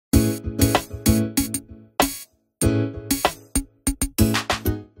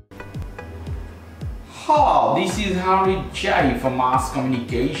Hi, this is Harry J from Mass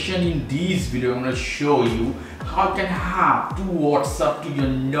Communication. In this video, I'm going to show you how you can have two WhatsApp to your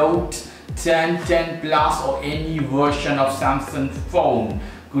Note 10, 10 Plus or any version of Samsung phone.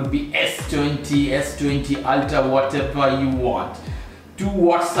 Could be S20, S20 Ultra, whatever you want. Two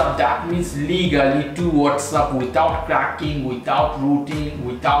WhatsApp, that means legally two WhatsApp without cracking, without routing,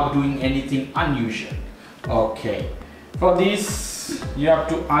 without doing anything unusual. Okay, for this you have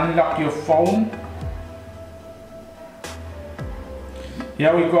to unlock your phone.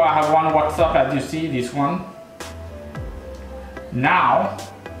 Here we go, I have one WhatsApp, as you see, this one. Now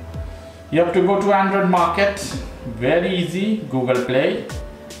you have to go to Android market, very easy, Google Play,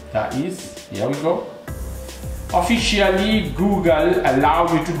 that is, here we go. Officially Google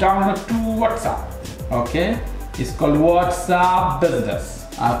allows you to download two WhatsApp, okay? It's called WhatsApp Business.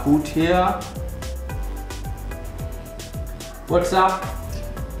 I put here WhatsApp.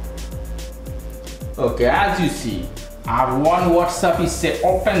 Okay, as you see, I have one WhatsApp is say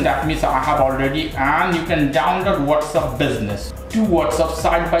open, that means I have already, and you can download WhatsApp Business. Two WhatsApp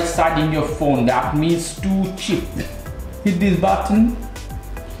side by side in your phone, that means two chip. Hit this button,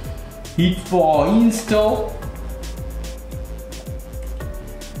 hit for install.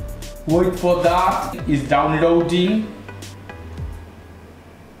 Wait for that, it's downloading.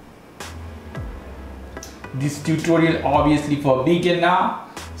 This tutorial obviously for beginner,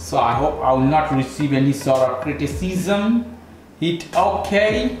 so I hope I will not receive any sort of criticism. Hit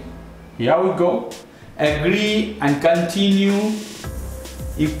OK. Here we go. Agree and continue.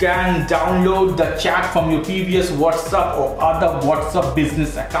 You can download the chat from your previous WhatsApp or other WhatsApp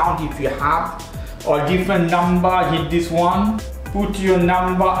business account if you have, or different number. Hit this one. Put your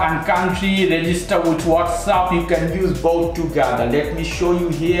number and country, register with WhatsApp. You can use both together. Let me show you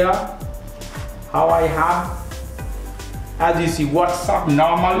here how I have. As you see, WhatsApp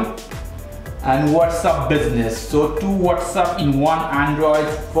normal and WhatsApp business. So two WhatsApp in one Android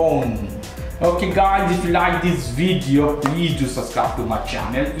phone. Okay guys, if you like this video, please do subscribe to my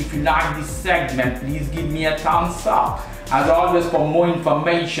channel. If you like this segment, please give me a thumbs up. As always, for more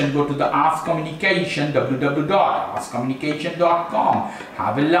information, go to the Ask Communication, www.askcommunication.com.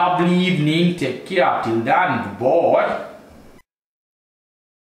 Have a lovely evening. Take care. Till then, goodbye.